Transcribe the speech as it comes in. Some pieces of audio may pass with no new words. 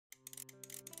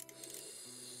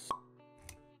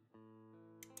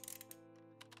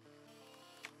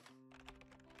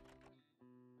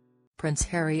Prince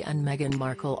Harry and Meghan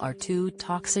Markle are too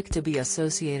toxic to be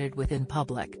associated with in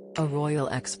public, a royal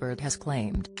expert has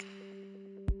claimed.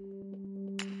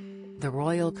 The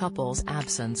royal couple's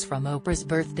absence from Oprah's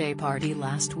birthday party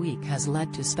last week has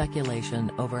led to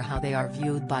speculation over how they are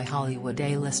viewed by Hollywood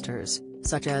A-listers,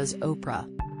 such as Oprah.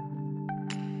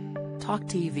 Talk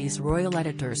TV's royal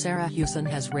editor Sarah Hewson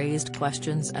has raised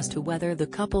questions as to whether the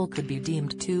couple could be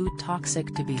deemed too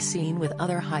toxic to be seen with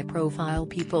other high-profile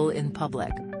people in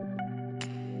public.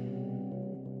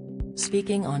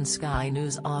 Speaking on Sky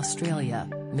News Australia,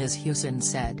 Ms. Hewson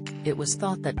said, "It was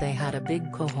thought that they had a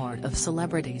big cohort of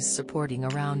celebrities supporting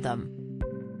around them."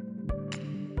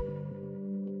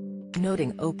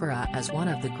 Noting Oprah as one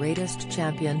of the greatest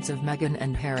champions of Meghan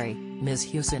and Harry, Ms.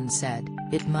 Hewson said,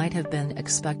 "It might have been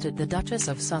expected the Duchess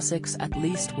of Sussex at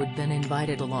least would been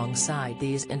invited alongside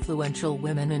these influential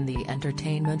women in the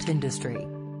entertainment industry.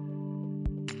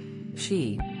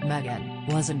 She,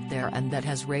 Meghan, wasn't there, and that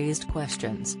has raised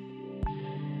questions."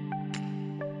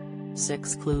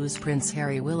 6 clues Prince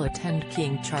Harry will attend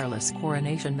King Charles'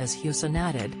 coronation. Ms. Hewson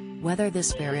added, "Whether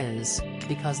this pair is,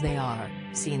 because they are,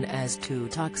 seen as too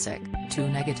toxic, too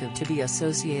negative to be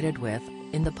associated with,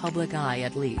 in the public eye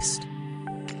at least."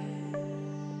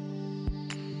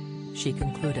 She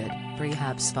concluded,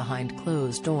 "Perhaps behind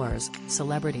closed doors,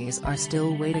 celebrities are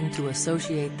still waiting to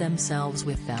associate themselves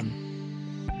with them."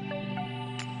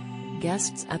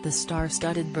 Guests at the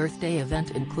star-studded birthday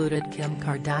event included Kim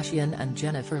Kardashian and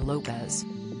Jennifer Lopez.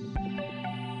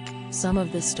 Some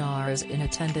of the stars in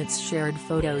attendance shared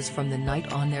photos from the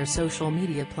night on their social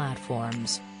media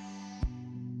platforms.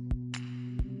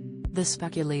 The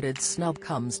speculated snub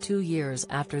comes 2 years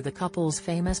after the couple's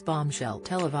famous bombshell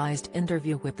televised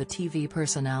interview with the TV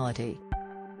personality.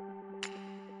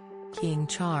 King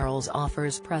Charles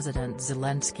offers President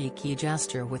Zelensky key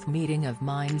gesture with meeting of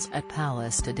minds at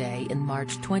Palace today. In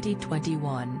March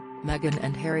 2021, Meghan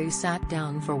and Harry sat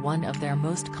down for one of their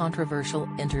most controversial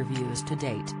interviews to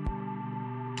date.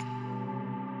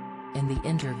 In the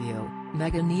interview,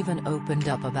 Meghan even opened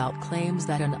up about claims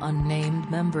that an unnamed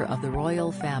member of the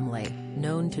royal family,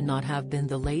 known to not have been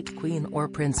the late Queen or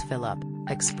Prince Philip,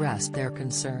 expressed their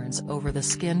concerns over the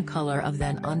skin color of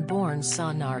then-unborn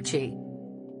son Archie.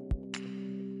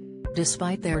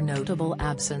 Despite their notable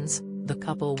absence, the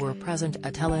couple were present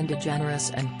at Ellen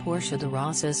DeGeneres and Portia de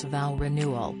Ross's vow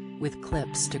renewal, with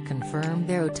clips to confirm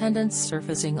their attendance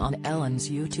surfacing on Ellen's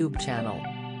YouTube channel.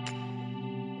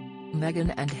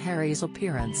 Meghan and Harry's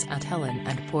appearance at Ellen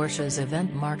and Portia's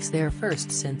event marks their first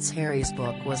since Harry's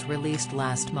book was released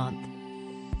last month.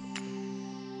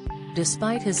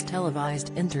 Despite his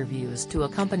televised interviews to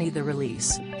accompany the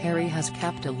release, Harry has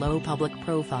kept a low public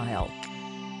profile.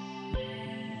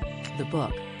 The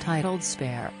book, titled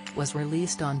Spare, was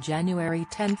released on January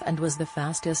 10 and was the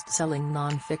fastest-selling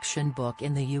non-fiction book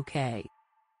in the UK.